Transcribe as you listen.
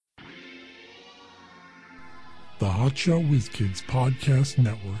the Hotshot Whiz Kids Podcast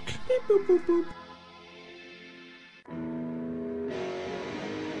Network. Beep, boop, boop, boop.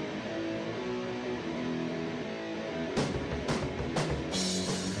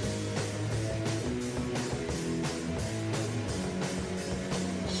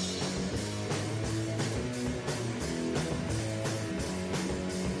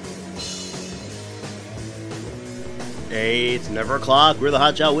 Hey, it's never o'clock. We're the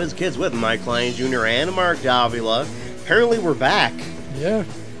Hotshot Whiz Kids with Mike Klein Jr. and Mark Davila. Apparently, we're back. Yeah.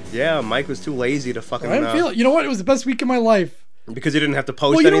 Yeah, Mike was too lazy to fucking... I didn't feel it. You know what? It was the best week of my life. Because he didn't have to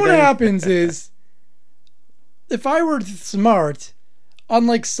post anything? anything? Well, you know what happens is, if I were smart, on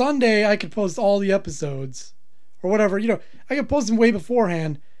like Sunday, I could post all the episodes. Or whatever. You know, I could post them way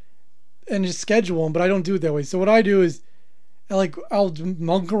beforehand and just schedule them, but I don't do it that way. So what I do is, I'll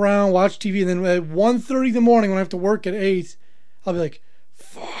monk around, watch TV, and then at 1:30 in the morning when I have to work at 8, I'll be like,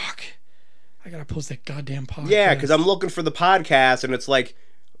 fuck, I gotta post that goddamn podcast. Yeah, because I'm looking for the podcast, and it's like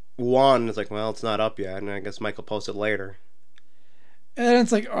 1. It's like, well, it's not up yet, and I guess Mike will post it later. And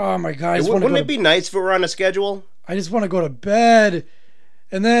it's like, oh my god, wouldn't it be nice if we were on a schedule? I just want to go to bed,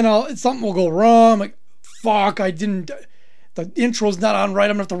 and then something will go wrong. I'm like, fuck, the intro's not on right,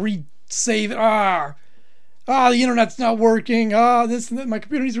 I'm gonna have to re-save it. The internet's not working. This and that. My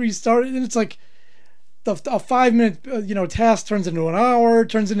computer needs to restart. And it's like a 5-minute, task turns into an hour.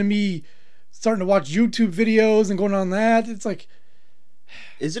 Turns into me starting to watch YouTube videos and going on that. It's like,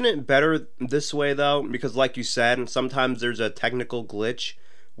 isn't it better this way though? Because like you said, sometimes there's a technical glitch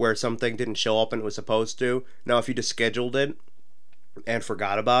where something didn't show up and it was supposed to. Now, if you just scheduled it and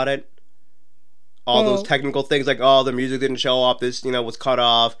forgot about it, those technical things like, the music didn't show up, this, was cut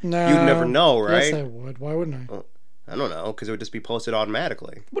off. No, you'd never know, right? Yes, I would. Why wouldn't I? Well, I don't know, because it would just be posted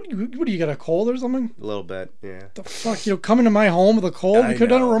automatically. What do you got, a cold or something? A little bit, yeah. The fuck, coming to my home with a cold? We could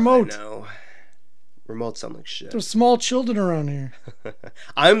have done a remote. I know. Remotes sound like shit. There's small children around here.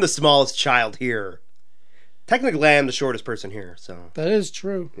 I'm the smallest child here. Technically, I am the shortest person here, so. That is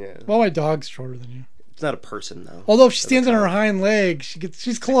true. Yeah. Well, my dog's shorter than you. It's not a person, though. Although if she stands on her hind legs,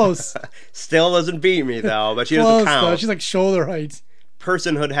 she's close. Still doesn't beat me, though, but she close, doesn't count. Though. She's like shoulder height.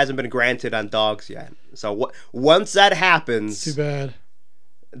 Personhood hasn't been granted on dogs yet. So once that happens... It's too bad.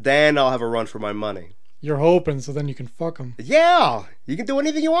 Then I'll have a run for my money. You're hoping, so then you can fuck them. Yeah! You can do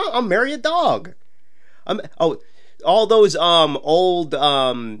anything you want. I'll marry a dog. All those old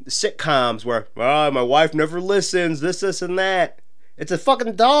sitcoms where, my wife never listens, this, and that. It's a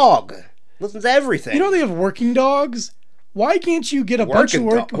fucking dog. Listens to everything. You know they have working dogs? Why can't you get a bunch of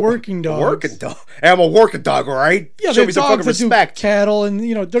working dogs? Working dog? Hey, I'm a working dog, all right? Yeah, show me some fucking that respect. Do cattle and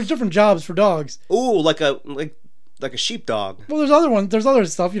there's different jobs for dogs. Ooh, like a sheepdog. Well, there's other ones. There's other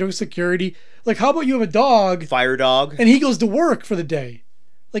stuff. Security. Like, how about you have a dog? Fire dog. And he goes to work for the day.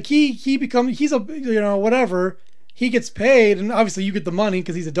 Like he's a whatever. He gets paid, and obviously you get the money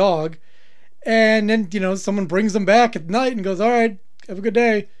because he's a dog. And then someone brings him back at night and goes, all right. Have a good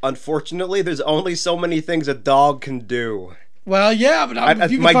day. Unfortunately, there's only so many things a dog can do. Well, yeah, but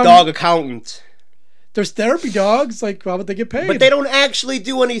my dog accountant. There's therapy dogs. Like, how would they get paid? But they don't actually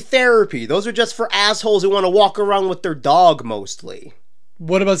do any therapy. Those are just for assholes who want to walk around with their dog mostly.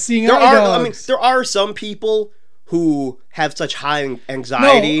 What about seeing eye dogs? There are some people who have such high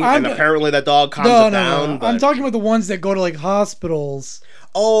anxiety, and apparently that dog calms it down. No. But... I'm talking about the ones that go to like hospitals.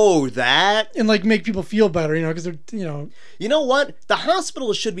 Oh, that? And like make people feel better, because they're, You know what? The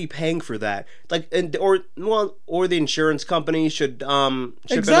hospital should be paying for that. Like, or the insurance company should chip in a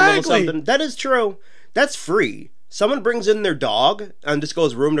little something. That is true. That's free. Someone brings in their dog and just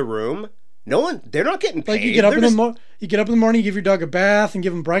goes room to room. They're not getting paid. Like you get up in the morning, you give your dog a bath and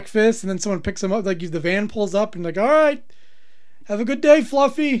give him breakfast, and then someone picks him up. Like the van pulls up and like, all right. Have a good day,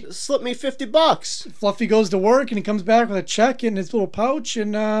 Fluffy. Slip me $50. Fluffy goes to work and he comes back with a check in his little pouch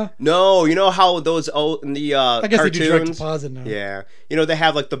and No, you know how those in the I guess cartoons, they do direct deposit now. Yeah. They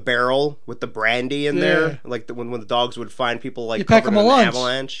have like the barrel with the brandy in there. Like when the dogs would find people like you pack them a lunch.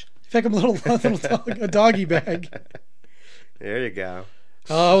 Avalanche. You pack them a doggy bag. There you go.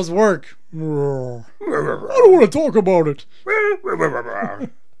 How's was work? I don't want to talk about it.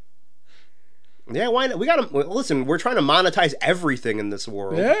 Yeah, why not? We gotta listen. We're trying to monetize everything in this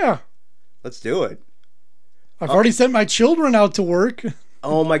world. Yeah, let's do it. I've already sent my children out to work.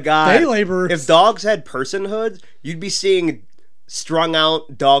 Oh my god, day laborers. If dogs had personhood, you'd be seeing strung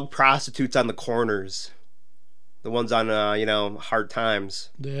out dog prostitutes on the corners. The ones on Hard Times.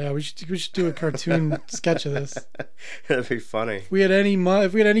 Yeah, we should do a cartoon sketch of this. That'd be funny. If we had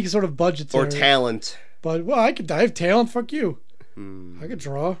any sort of budget or talent. But I have talent. Fuck you. I could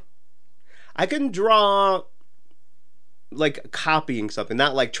draw. I can draw like copying something,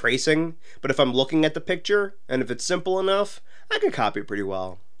 not like tracing, but if I'm looking at the picture and if it's simple enough, I can copy it pretty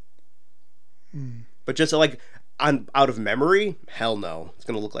well. But just like out of memory, hell no. It's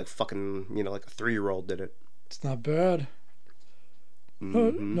gonna look like fucking, like a 3-year-old did it. It's not bad.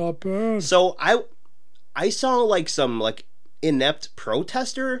 Not bad. So I saw like some like inept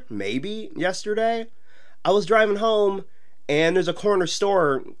protester maybe yesterday. I was driving home and there's a corner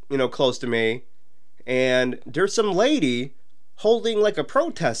store, close to me, and there's some lady holding like a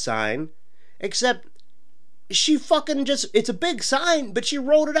protest sign, except she fucking it's a big sign, but she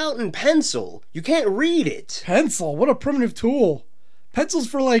wrote it out in pencil. You can't read it. Pencil? What a primitive tool. Pencil's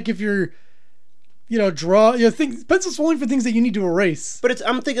for like if you're, pencil's only for things that you need to erase. But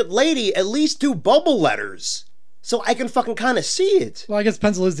I'm thinking, lady, at least do bubble letters so I can fucking kind of see it. Well, I guess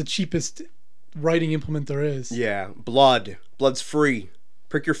pencil is the cheapest writing implement there is. Yeah, blood. Blood's free.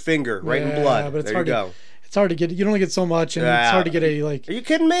 Prick your finger, right in blood. But there you go. It's hard to get. You only get so much, and it's hard to get a like. Are you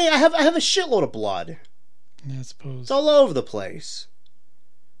kidding me? I have a shitload of blood. Yeah, I suppose. It's all over the place.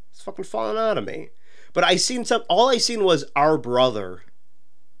 It's fucking falling out of me. But all I seen was our brother.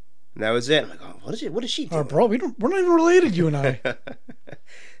 And that was it. I'm like, oh, what is she doing? Our bro, we're not even related, you and I.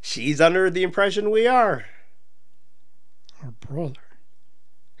 She's under the impression we are. Our brother.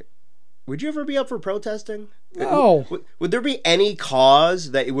 Would you ever be up for protesting? No. Would there be any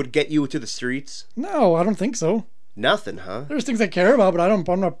cause that it would get you to the streets? No, I don't think so. Nothing, huh? There's things I care about, but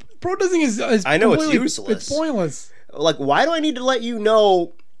I'm not. Protesting is I know it's useless. It's pointless. Like, why do I need to let you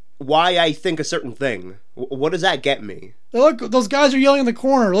know why I think a certain thing? What does that get me? Look, those guys are yelling in the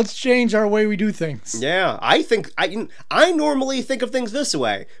corner. Let's change our way we do things. Yeah, I normally think of things this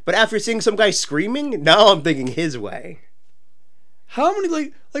way, but after seeing some guy screaming, now I'm thinking his way. How many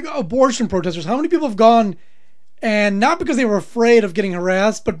like abortion protesters? How many people have gone, and not because they were afraid of getting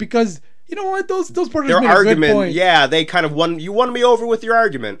harassed, but because you know what, those protesters their made argument, a good point. Yeah, they kind of won me over with your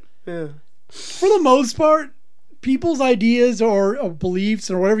argument. Yeah. For the most part, people's ideas or beliefs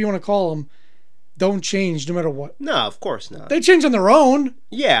or whatever you want to call them don't change no matter what. No, of course not. They change on their own.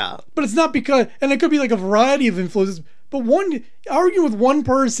 Yeah. But it's not because, and it could be like a variety of influences, but arguing with one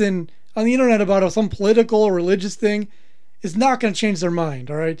person on the internet about some political or religious thing is not going to change their mind,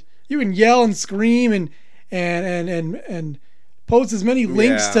 all right? You can yell and scream and post as many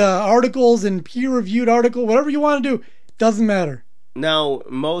links to articles and peer-reviewed article, whatever you want to do, doesn't matter. No,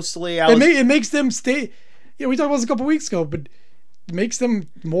 mostly it makes them stay. We talked about this a couple weeks ago, but it makes them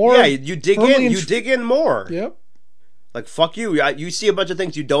more. Yeah, you dig in. You dig in more. Yep. Like fuck you. You see a bunch of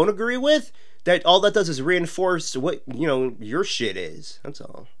things you don't agree with. That all that does is reinforce what your shit is. That's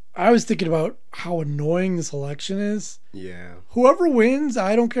all. I was thinking about how annoying this election is. Yeah. Whoever wins,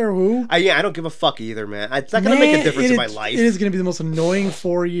 I don't care who. I don't give a fuck either, man. It's not gonna make a difference in my life. It is gonna be the most annoying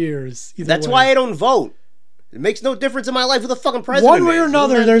 4 years. That's why I don't vote. It makes no difference in my life who the fucking president is. One way or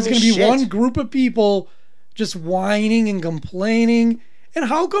another, there's going to be one group of people just whining and complaining. And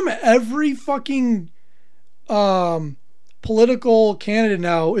how come every fucking political candidate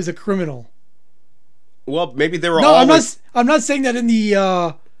now is a criminal? Well, maybe they were all... I'm not saying that in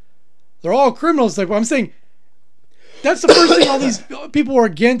the... they're all criminals. Like, I'm saying... That's the first thing all these people are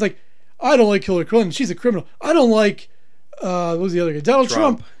against. Like, I don't like Hillary Clinton. She's a criminal. I don't like... what was the other guy? Donald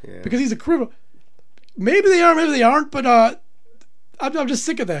Trump. Yeah. Because he's a criminal. Maybe they are, maybe they aren't, but I'm just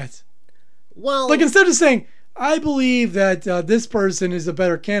sick of that. Well, like instead of saying I believe that this person is a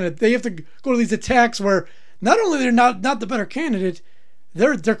better candidate, they have to go to these attacks where not only they're not the better candidate,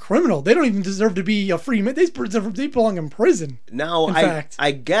 they're criminal. They don't even deserve to be a free man. They belong in prison. Now,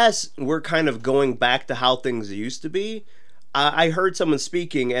 I guess we're kind of going back to how things used to be. I heard someone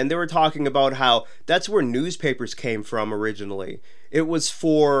speaking, and they were talking about how that's where newspapers came from originally. It was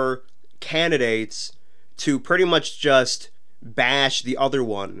for candidates to pretty much just bash the other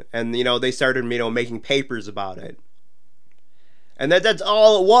one, and they started making papers about it, and that's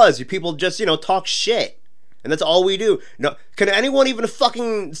all it was. People just talk shit, and that's all we do. No, can anyone even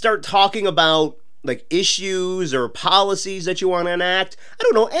fucking start talking about like issues or policies that you want to enact? I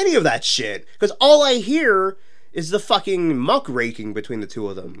don't know any of that shit, because all I hear is the fucking muck raking between the two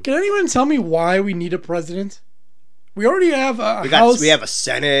of them. Can anyone tell me why we need a president? We already have a House. We have a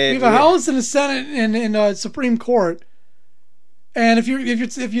Senate. We have a House and a Senate and a Supreme Court. And if you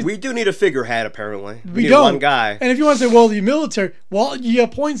we do need a figurehead. Apparently, we need don't. One guy. And if you want to say, well, the military, you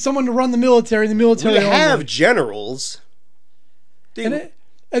appoint someone to run the military. The military. We have generals. And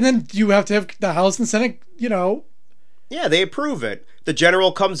then you have to have the House and Senate. Yeah, they approve it. The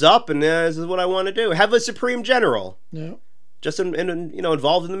general comes up and this is what I want to do. Have a supreme general. Yeah. Just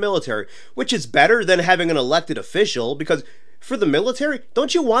involved in the military, which is better than having an elected official, because for the military,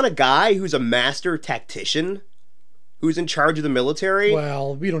 don't you want a guy who's a master tactician? who's in charge of the military.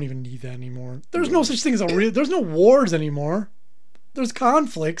 Well, we don't even need that anymore. There's no such thing as there's no wars anymore. There's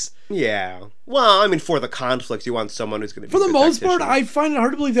conflicts. Yeah. Well, I mean, for the conflicts, you want someone who's going to be for the most part. tactician. I find it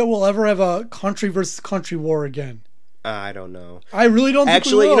hard to believe that we'll ever have a country versus country war again. I don't know. I really don't think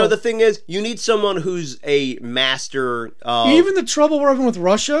Actually, we will. the thing is, you need someone who's a master of... Even the trouble we're having with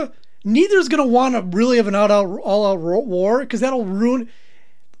Russia, neither's going to want to really have an all-out war, because that'll ruin...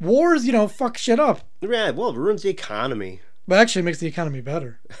 Wars, fuck shit up. Yeah, well, it ruins the economy. But actually, it makes the economy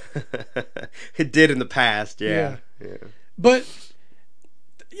better. It did in the past, yeah. But,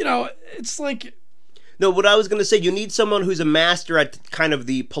 it's like... No, what I was going to say, you need someone who's a master at kind of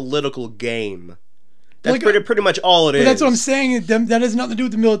the political game. That's like, pretty much all it is. That's what I'm saying. That has nothing to do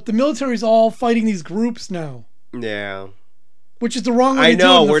with the military. The military's all fighting these groups now. Yeah. Which is the wrong way I to do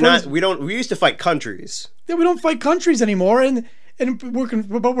know, it. we used to fight countries. Yeah, we don't fight countries anymore,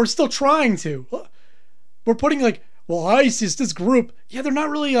 but we're still trying to. We're putting ISIS, this group. Yeah, they're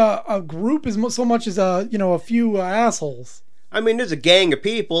not really a group so much as a few assholes. I mean, there's a gang of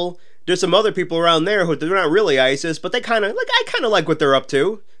people. There's some other people around there who they're not really ISIS, but I kind of like what they're up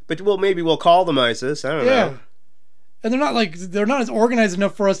to. But maybe we'll call them ISIS. I don't know. And they're not as organized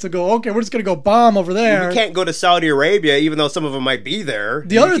enough for us to go, okay, we're just gonna go bomb over there. We can't go to Saudi Arabia, even though some of them might be there.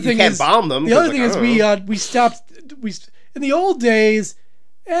 The other thing you can't is bomb them. The other thing is we stopped. In the old days,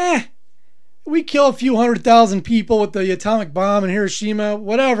 we kill a few 100,000 people with the atomic bomb in Hiroshima.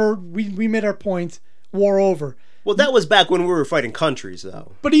 Whatever, we made our point. War over. Well, that was back when we were fighting countries,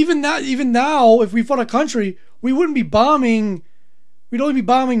 though. But even now, if we fought a country, we wouldn't be bombing. We'd only be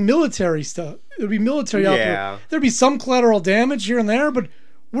bombing military stuff. It would be military out there. There'd be some collateral damage here and there, but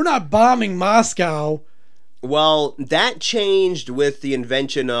we're not bombing Moscow. Well, that changed with the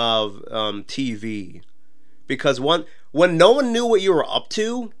invention of TV. Because when no one knew what you were up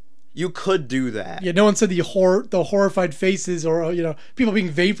to, you could do that. Yeah, no one said the horrified faces or people being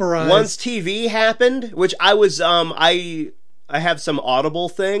vaporized. Once TV happened, which I was I have some Audible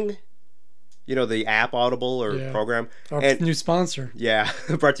thing. The app Audible or program. Our new sponsor. Yeah,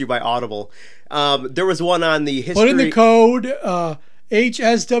 brought to you by Audible. There was one on the history. Put in the code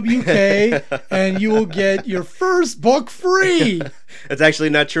HSWK and you will get your first book free. That's actually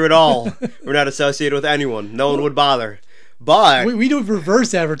not true at all. We're not associated with anyone. No one would bother. But we do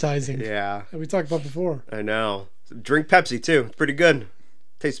reverse advertising. Yeah. That we talked about before. I know. Drink Pepsi too. It's pretty good.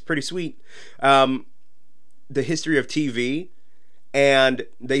 Tastes pretty sweet. The history of TV, and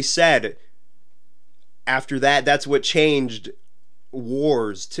they said after that's what changed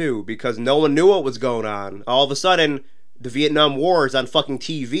wars too, because no one knew what was going on. All of a sudden, the Vietnam War is on fucking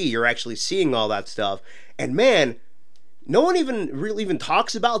TV. You're actually seeing all that stuff. And man, no one really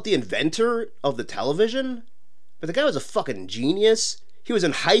talks about the inventor of the television. But the guy was a fucking genius. He was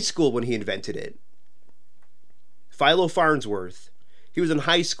in high school when he invented it. Philo Farnsworth. He was in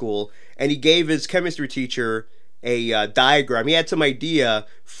high school, and he gave his chemistry teacher a diagram. He had some idea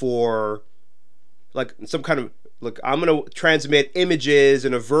for some kind of I'm going to transmit images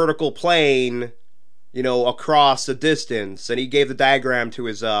in a vertical plane, across a distance. And he gave the diagram to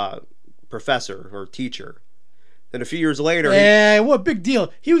his professor or teacher. Then a few years later... Yeah, what big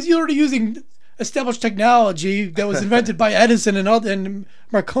deal. He was already using established technology that was invented by Edison and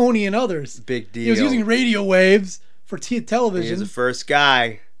Marconi and others. Big deal. He was using radio waves for television. He was the first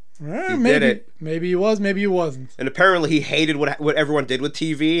guy. He did it. Maybe he was, maybe he wasn't. And apparently he hated what everyone did with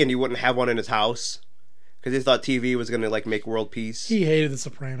TV, and he wouldn't have one in his house because he thought TV was going to make world peace. He hated The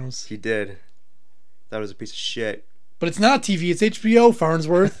Sopranos. He did. That was a piece of shit. But it's not TV, it's HBO,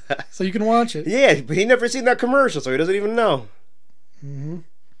 Farnsworth, so you can watch it. Yeah, but he never seen that commercial, so he doesn't even know. Mm-hmm.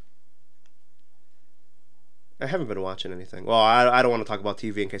 I haven't been watching anything. Well, I don't want to talk about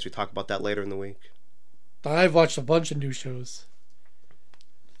TV in case we talk about that later in the week. I've watched a bunch of new shows.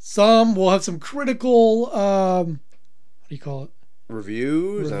 Some will have some critical, what do you call it?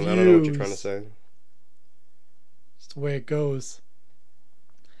 Reviews? I don't know what you're trying to say. It's the way it goes.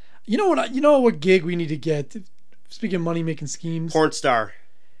 You know what gig we need to get? Speaking of money-making schemes. Porn star.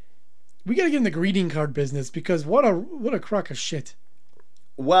 We got to get in the greeting card business because what a crock of shit.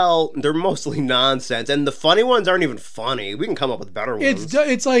 Well, they're mostly nonsense, and the funny ones aren't even funny. We can come up with better ones.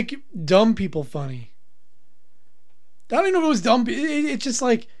 It's like dumb people funny. I don't even know if it was dumb. It's just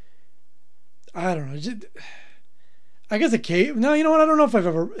like, I don't know. I guess a cave. No, you know what? I don't know if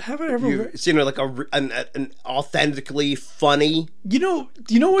have I ever You've seen an authentically funny. Do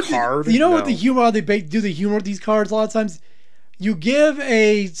you know what card? What the humor? How they do the humor with these cards? A lot of times, you give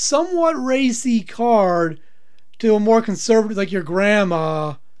a somewhat racy card to a more conservative, like your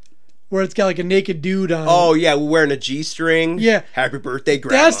grandma where it's got like a naked dude on. Oh yeah, wearing a G-string. Yeah. Happy birthday,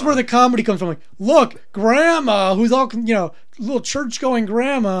 Grandma. That's where the comedy comes from. Like, look, Grandma, who's all little church-going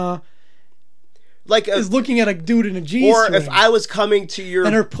Grandma, like is looking at a dude in a G-string. Or if I was coming to your...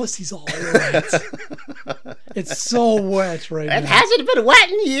 And her pussy's all wet. It's so wet right now. It hasn't been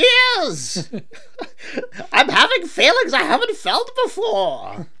wet in years. I'm having feelings I haven't felt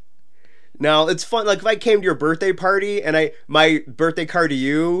before. Now, it's fun. Like, if I came to your birthday party and my birthday card to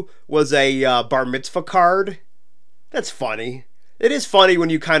you was a bar mitzvah card, that's funny. It is funny when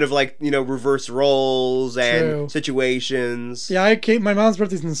you kind of like, reverse roles and situations. Yeah, my mom's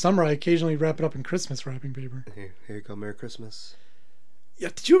birthday's in the summer. I occasionally wrap it up in Christmas wrapping paper. Here you go, Merry Christmas. Yeah,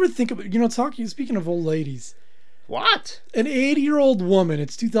 did you ever think about, speaking of old ladies. What? An 80-year-old woman,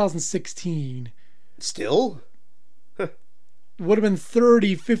 it's 2016. Still? Would have been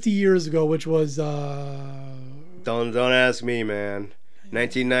 30, 50 years ago, which was... Don't ask me, man.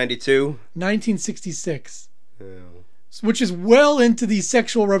 1992? 1966. Yeah. Which is well into the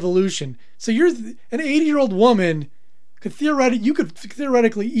sexual revolution. So you're an 80-year-old woman could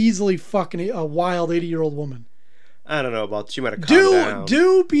theoretically easily fuck a wild 80-year-old woman. I don't know about... She might have calmed down.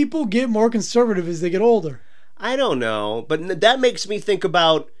 Do people get more conservative as they get older? I don't know. But that makes me think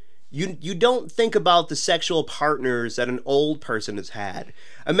about... You don't think about the sexual partners that an old person has had.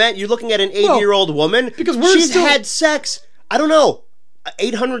 I mean, you're looking at an 80-year-old woman. Because she's had sex, I don't know,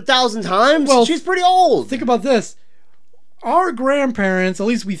 800,000 times? Well, she's pretty old. Think about this. Our grandparents, at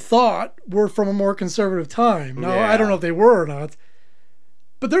least we thought, were from a more conservative time. Now, I don't know if they were or not.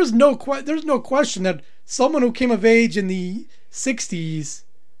 But there's no question that someone who came of age in the 60s,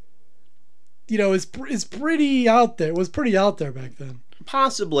 is pretty out there. Was pretty out there back then.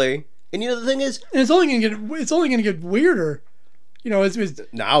 Possibly. And the thing is, and it's only gonna get weirder. As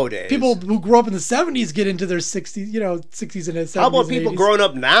nowadays, people who grew up in the 70s get into their 60s, 60s and 70s. How about people growing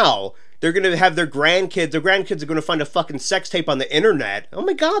up now? They're gonna have their grandkids. Their grandkids are gonna find a fucking sex tape on the internet. Oh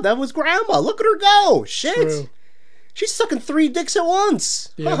my god, that was Grandma. Look at her go. Shit. True. She's sucking 3 dicks at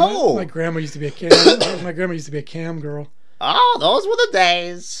once. Yeah, my grandma used to be a cam. My grandma used to be a cam girl. Oh, those were the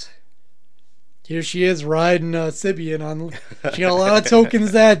days. Here she is riding Sibian on. She got a lot of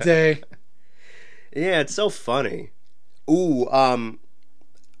tokens that day. Yeah, it's so funny. Ooh,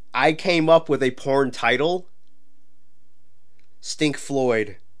 I came up with a porn title. Stink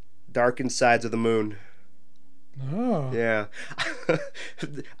Floyd, Darkened Sides of the Moon. Oh. Yeah.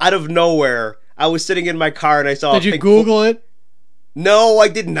 Out of nowhere, I was sitting in my car and I saw. Did you Google it? No, I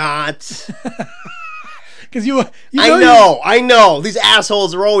did not. Because I know. These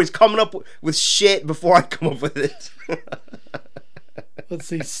assholes are always coming up with shit before I come up with it. Let's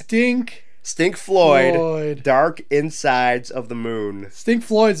see. Stink Floyd. Dark Insides of the Moon. Stink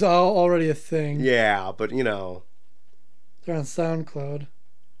Floyd's already a thing. Yeah, but They're on SoundCloud.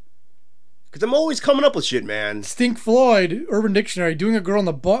 Because I'm always coming up with shit, man. Stink Floyd, Urban Dictionary, doing a girl on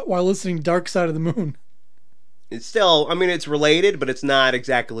the butt while listening to Dark Side of the Moon. It's still, it's related, but it's not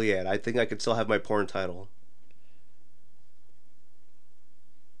exactly it. I think I could still have my porn title.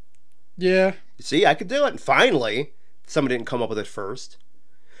 Yeah. See, I could do it. Finally. Someone didn't come up with it first.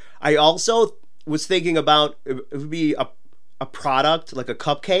 I also was thinking about, it would be a product, like a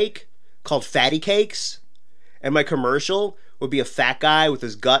cupcake, called Fatty Cakes. And my commercial would be a fat guy with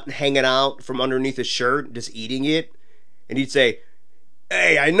his gut hanging out from underneath his shirt, just eating it. And he'd say,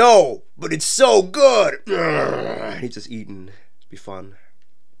 "Hey, I know, but it's so good." And he's just eating. It'd be fun.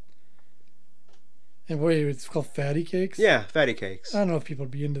 And wait, it's called Fatty Cakes? Yeah, Fatty Cakes. I don't know if people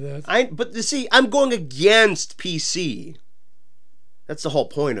would be into that. But you see, I'm going against PC. That's the whole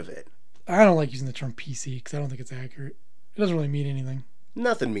point of it. I don't like using the term PC because I don't think it's accurate. It doesn't really mean anything.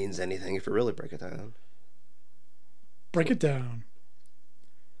 Nothing means anything if you really break it down. Break it down.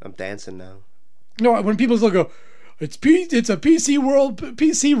 I'm dancing now. No, when people still go, it's a PC world,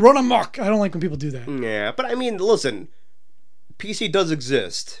 PC run amok. I don't like when people do that. Yeah, but listen, PC does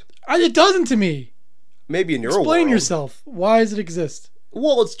exist. It doesn't to me. Maybe in your world. Explain yourself. Why does it exist?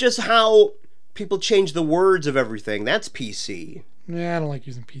 Well, it's just how people change the words of everything. That's PC. Yeah, I don't like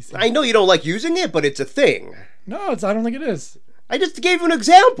using PC. I know you don't like using it, but it's a thing. No, I don't think it is. I just gave you an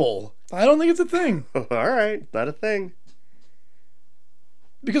example. I don't think it's a thing. All right, not a thing.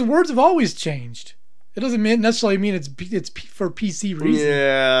 Because words have always changed. It doesn't necessarily mean it's for PC reasons.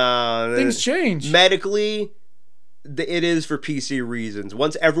 Yeah. Things change. Medically, it is for PC reasons.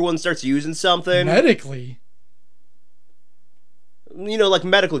 Once everyone starts using something... Medically? Like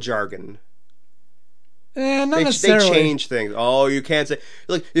medical jargon. Not necessarily. They change things. Oh, you can't say...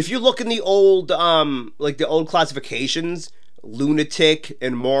 Like, if you look in the old, the old classifications, lunatic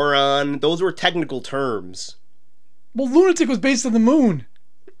and moron, those were technical terms. Well, lunatic was based on the moon.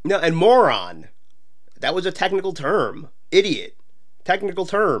 No, and moron. That was a technical term. Idiot. Technical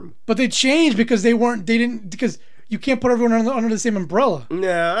term. But they changed because because you can't put everyone under the same umbrella.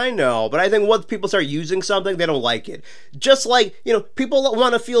 Yeah, I know. But I think once people start using something, they don't like it. Just like, people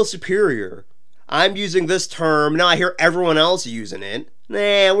want to feel superior. I'm using this term. Now I hear everyone else using it.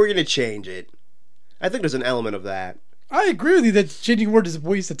 Nah, we're going to change it. I think there's an element of that. I agree with you that changing word is a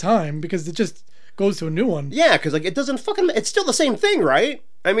waste of time because it just goes to a new one. Yeah, because it doesn't fucking... It's still the same thing, right?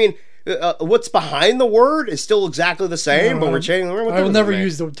 I mean, what's behind the word is still exactly the same, but we're changing the word. I will never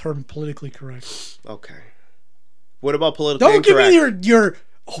use the term politically correct. Okay. What about politically incorrect? Don't give me your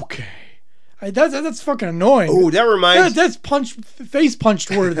okay. That's fucking annoying. Oh, that reminds... That's face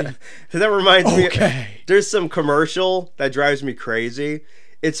punched worthy. That reminds me... Okay. There's some commercial that drives me crazy.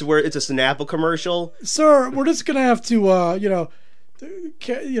 It's a Snapple commercial. Sir, we're just gonna have to,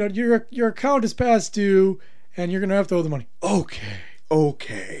 your account is past due, and you're gonna have to owe the money.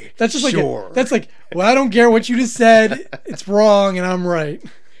 Okay. That's just sure. Well, I don't care what you just said. It's wrong, and I'm right.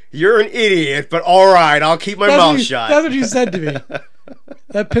 You're an idiot, but all right, I'll keep my mouth shut. That's what you said to me.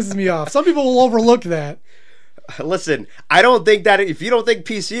 That pisses me off. Some people will overlook that. Listen, I don't think that if you don't think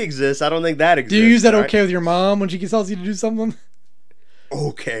PC exists, I don't think that exists. Do you use that okay with your mom when she tells you to do something?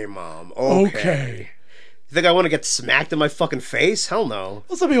 Okay, Mom. Okay. You think I want to get smacked in my fucking face? Hell no.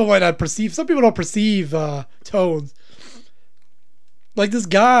 Well, some people might not perceive. Some people don't perceive tones. Like this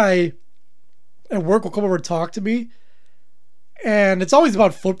guy at work will come over and talk to me, and it's always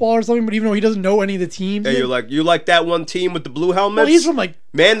about football or something. But even though he doesn't know any of the teams, yeah, you like that one team with the blue helmets? Well, he's from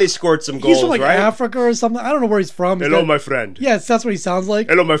man, they scored some goals. He's from right? Africa or something. I don't know where he's from. Hello, my friend. Yes, that's what he sounds like.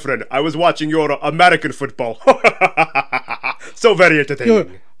 Hello, my friend. I was watching your American football. So very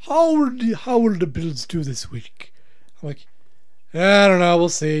entertaining. How will the Bills do this week? I'm like, I don't know. We'll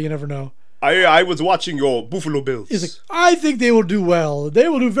see. You never know. I was watching your Buffalo Bills. He's like, I think they will do well. They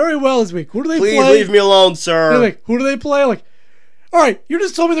will do very well this week. Who do they play? Please leave me alone, sir. He's like, who do they play? I'm like, all right, you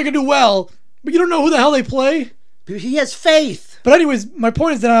just told me they're going to do well, but you don't know who the hell they play? He has faith. But anyways, my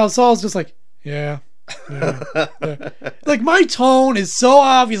point is that I was just like, yeah. Like, my tone is so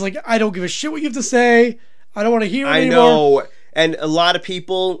obvious. Like, I don't give a shit what you have to say. I don't want to hear it anymore. I know. And a lot of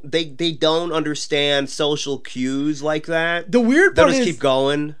people, they don't understand social cues like that. The weird part is... They'll just keep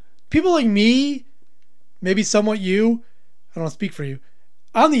going. People like me, maybe somewhat you, I don't want to speak for you.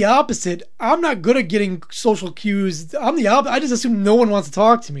 I'm the opposite. I'm not good at getting social cues. I'm the opposite. I just assume no one wants to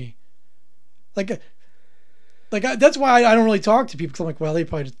talk to me. That's why I don't really talk to people, because I'm like, well, they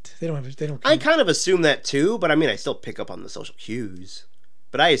don't. I kind of assume that too, but I mean, I still pick up on the social cues.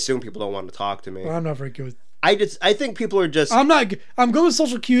 But I assume people don't want to talk to me. Well, I'm not very good with... I think people are just... I'm good with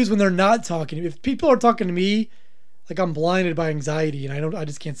social cues when they're not talking to me. If people are talking to me, like, I'm blinded by anxiety and I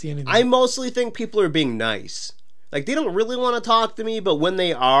just can't see anything. I mostly think people are being nice. Like, they don't really want to talk to me, but when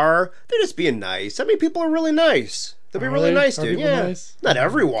they are, they're just being nice. I mean, people are really nice. They'll be really nice to you. Yeah. Nice? Not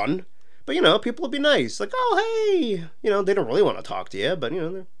everyone. But, people will be nice. Like, oh, hey. They don't really want to talk to you, but,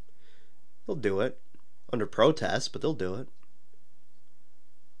 they'll do it. Under protest, but they'll do it.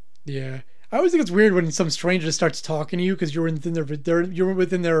 Yeah. I always think it's weird when some stranger just starts talking to you because you're within their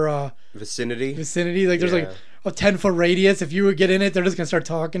vicinity. Like, there's like a 10-foot radius. If you would get in it, they're just going to start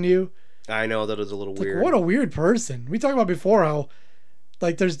talking to you. I know, that is a little weird. Like, what a weird person. We talked about before how,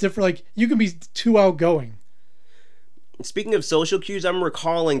 like, there's different, like, you can be too outgoing. Speaking of social cues, I'm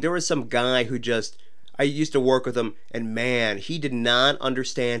recalling there was some guy who I used to work with him, and man, he did not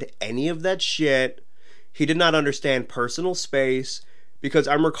understand any of that shit. He did not understand personal space, because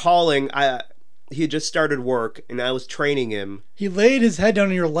I'm recalling he had just started work, and I was training him. He laid his head down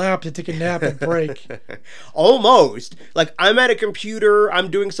on your lap to take a nap and break. Almost. Like, I'm at a computer,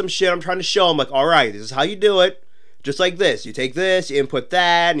 I'm doing some shit, I'm trying to show him, like, all right, this is how you do it. Just like this. You take this, you input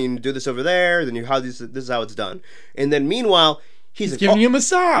that, and you do this over there, then this is how it's done. And then meanwhile, he's like, giving you a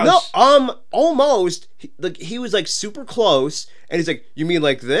massage. No, almost. He was like super close, and he's like, you mean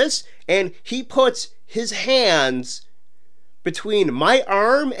like this? And he puts his hands between my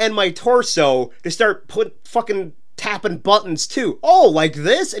arm and my torso to start fucking tapping buttons too. Oh, like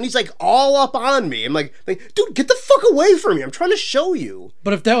this? And he's like all up on me. I'm like, dude, get the fuck away from me. I'm trying to show you.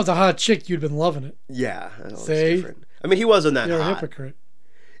 But if that was a hot chick, you'd been loving it. Yeah. It's different. I mean, he wasn't that hot. You're a hypocrite.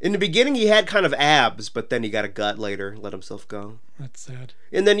 In the beginning, he had kind of abs, but then he got a gut later, let himself go. That's sad.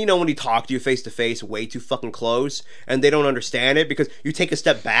 And then, when he talked to you face to face, way too fucking close, and they don't understand it because you take a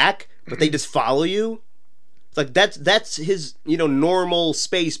step back, but they just follow you. It's like, that's his, normal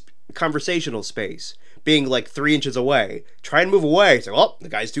space, conversational space, being like 3 inches away. Try and move away. It's like, oh, the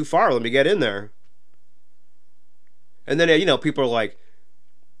guy's too far. Let me get in there. And then, people are like,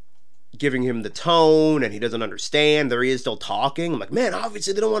 giving him the tone, and he doesn't understand. There he is still talking. I'm like, man,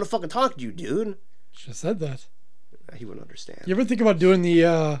 obviously they don't want to fucking talk to you, dude. Just said that. He wouldn't understand. You ever think about doing the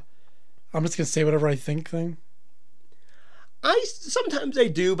I'm just gonna say whatever I think thing? Sometimes I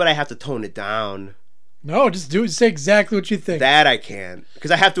do, but I have to tone it down. No, just do it. Say exactly what you think. That I can't, because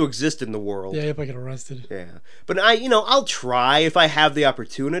I have to exist in the world. Yeah, if I get arrested. Yeah, but I'll try if I have the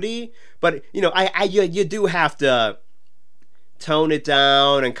opportunity. But you do have to tone it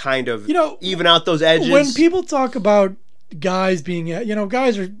down and kind of even out those edges. When people talk about guys being,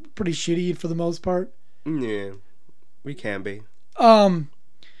 guys are pretty shitty for the most part. Yeah, we can be.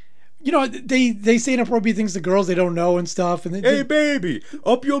 They say inappropriate things to girls they don't know and stuff. And hey, baby,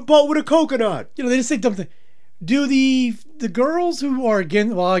 up your butt with a coconut. They just say dumb things. Do the girls who are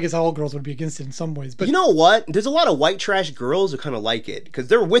against? Well, I guess all girls would be against it in some ways. But you know what? There's a lot of white trash girls who kind of like it because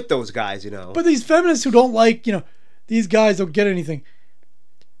they're with those guys, But these feminists who don't like, these guys don't get anything.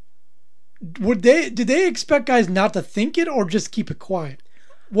 Did they expect guys not to think it or just keep it quiet?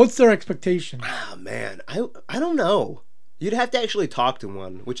 What's their expectation? Ah, man, I don't know. You'd have to actually talk to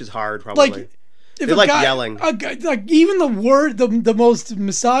one, which is hard, probably. They like yelling. Even the most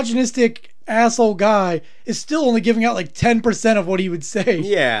misogynistic asshole guy is still only giving out 10% of what he would say.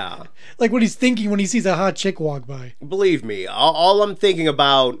 Yeah. Like what he's thinking when he sees a hot chick walk by. Believe me, all I'm thinking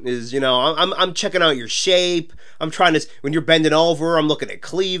about is, I'm checking out your shape. I'm trying to, when you're bending over, I'm looking at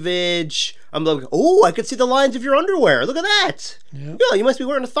cleavage. I'm looking, oh, I can see the lines of your underwear. Look at that. Yeah, you must be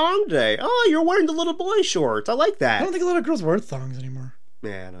wearing a thong today. Oh, you're wearing the little boy shorts. I like that. I don't think a lot of girls wear thongs anymore.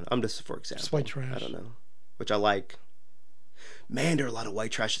 Yeah, I don't know. I'm just, for example. Just white trash. I don't know. Which I like. Man, there are a lot of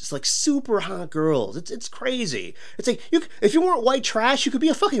white trash. It's like super hot girls. It's crazy. It's like, if you weren't white trash, you could be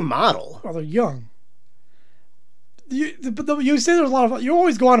a fucking model. Well, they're young. You say there's a lot of... You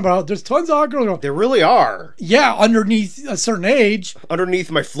always go on about there's tons of hot girls. There really are. Yeah, underneath a certain age.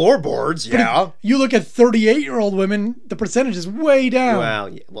 Underneath my floorboards, yeah. But you look at 38-year-old women, the percentage is way down. Well,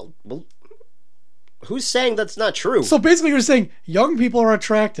 yeah, well, who's saying that's not true? So basically you're saying young people are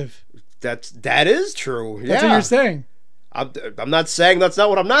attractive. That is true, yeah. That's what you're saying. I'm not saying that's not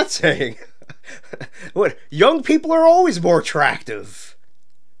what I'm not saying. What, young people are always more attractive.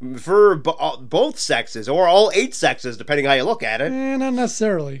 For both sexes, or all 8 sexes, depending how you look at it. Not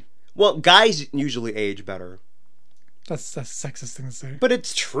necessarily. Well, guys usually age better. That's a sexist thing to say. But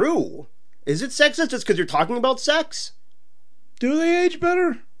it's true. Is it sexist just because you're talking about sex? Do they age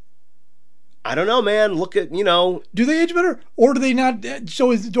better? I don't know, man. Look at, Do they age better? Or do they not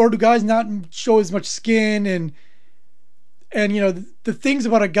show or do guys not show as much skin and the things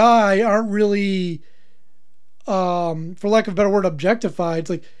about a guy aren't really... for lack of a better word, objectified. It's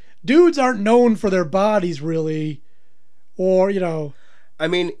like dudes aren't known for their bodies really, or I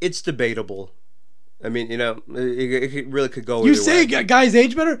mean, it's debatable. I mean, it really could go. You say guys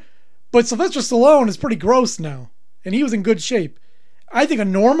age better, but Sylvester Stallone is pretty gross now, and he was in good shape. I think a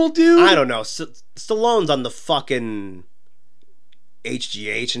normal dude. I don't know. Stallone's on the fucking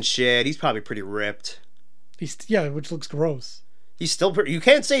HGH and shit. He's probably pretty ripped. Which looks gross. He's still pretty... You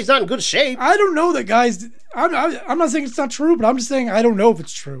can't say he's not in good shape. I don't know that guys... I'm not saying it's not true, but I'm just saying I don't know if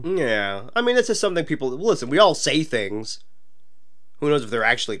it's true. Yeah. I mean, it's just something people... Listen, we all say things. Who knows if they're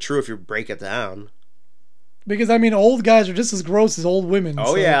actually true if you break it down. Because, old guys are just as gross as old women.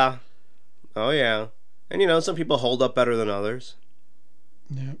 Oh, so. Yeah. Oh, yeah. And, some people hold up better than others.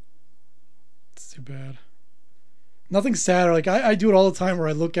 Yeah. It's too bad. Nothing sadder. Like, I do it all the time where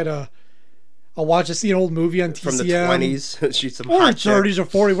I look at I'll see an old movie on TCM. From the 20s. She's some or hot 30s or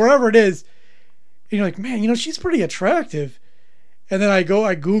 40s, wherever it is. And you're like, man, she's pretty attractive. And then I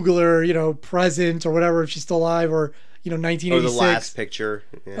Google her, present or whatever, if she's still alive, or, 1986. Or the last picture.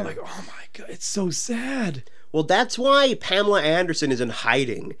 Yeah. I'm like, oh my God, it's so sad. Well, that's why Pamela Anderson is in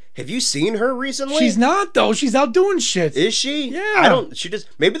hiding. Have you seen her recently? She's not, though. She's out doing shit. Is she? Yeah.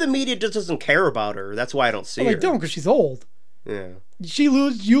 Maybe the media just doesn't care about her. That's why I don't see her. I don't, because she's old. Yeah.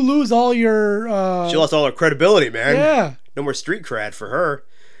 You lose all your... She lost all her credibility, man. Yeah. No more street cred for her.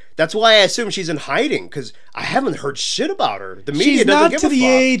 That's why I assume she's in hiding, because I haven't heard shit about her. The media doesn't give a fuck. She's not to the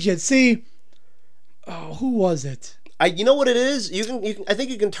age yet. See, who was it? You know what it is? I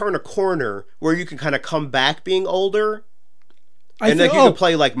think you can turn a corner where you can kind of come back being older. You can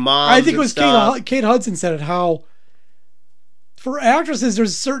play like moms. I think it was Kate Hudson said it, how for actresses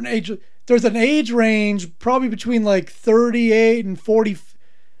there's a certain age... There's an age range, probably between 38 and 40.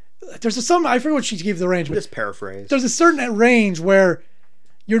 There's I forget what she gave the range. Just paraphrase. There's a certain range where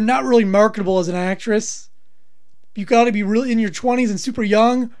you're not really marketable as an actress. You got to be really in your 20s and super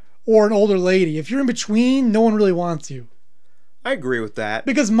young, or an older lady. If you're in between, no one really wants you. I agree with that.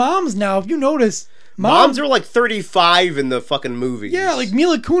 Because moms now, if you notice, Moms are like 35 in the fucking movies. Yeah, like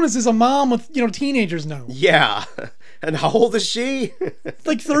Mila Kunis is a mom with, teenagers now. Yeah. And how old is she?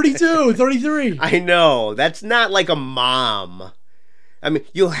 Like 32, 33. I know. That's not like a mom. I mean,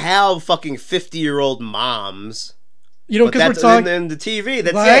 you'll have fucking 50-year-old moms. Because we're talking in the TV.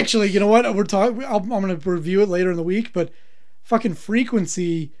 That's well, it. Actually, you know what? We're talking. I'm going to review it later in the week, but fucking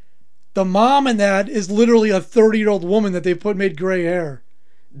Frequency, the mom in that is literally a 30-year-old woman that they made gray hair.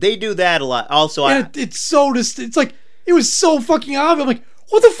 They do that a lot. Also, it's so it's like it was so fucking obvious. I'm like,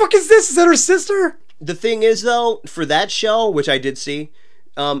 what the fuck is this? Is that her sister? The thing is, though, for that show, which I did see,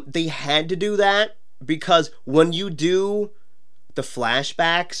 they had to do that because when you do the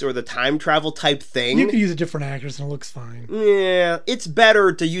flashbacks or the time travel type thing, you could use a different actress and it looks fine. Yeah, it's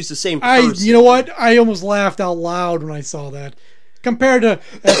better to use the same person. You know what? I almost laughed out loud when I saw that, compared to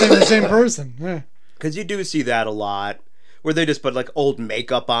if they were the same person. Because you do see that a lot. Where they just put like old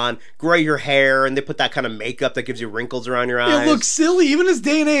makeup on, gray your hair, and they put that kind of makeup that gives you wrinkles around your eyes. It looks silly, even in this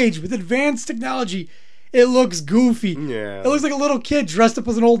day and age with advanced technology. It looks goofy. Yeah, it looks like a little kid dressed up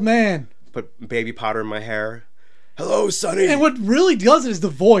as an old man. Put baby powder in my hair. Hello, Sonny. And what really does it is the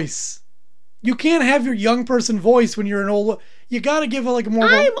voice. You can't have your young person voice when you're an old. You got to give it like a more.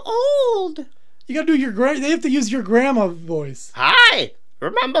 I'm old. You got to do your They have to use your grandma voice. Hi,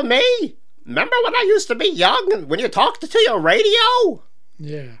 remember me? Remember when I used to be young? When you talked to your radio?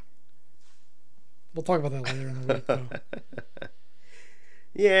 Yeah. We'll talk about that later in the week, though.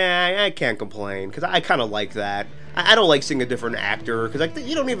 Yeah, I can't complain, because I kind of like that. I don't like seeing a different actor, because that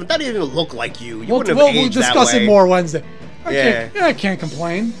doesn't even look like you. We'll discuss it more Wednesday. I can't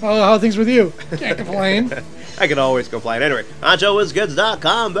complain. How are things with you? Can't complain. I can always complain. Anyway,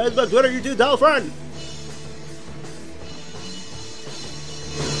 HotshotWizKids.com, Facebook, Twitter, YouTube, tell a friend.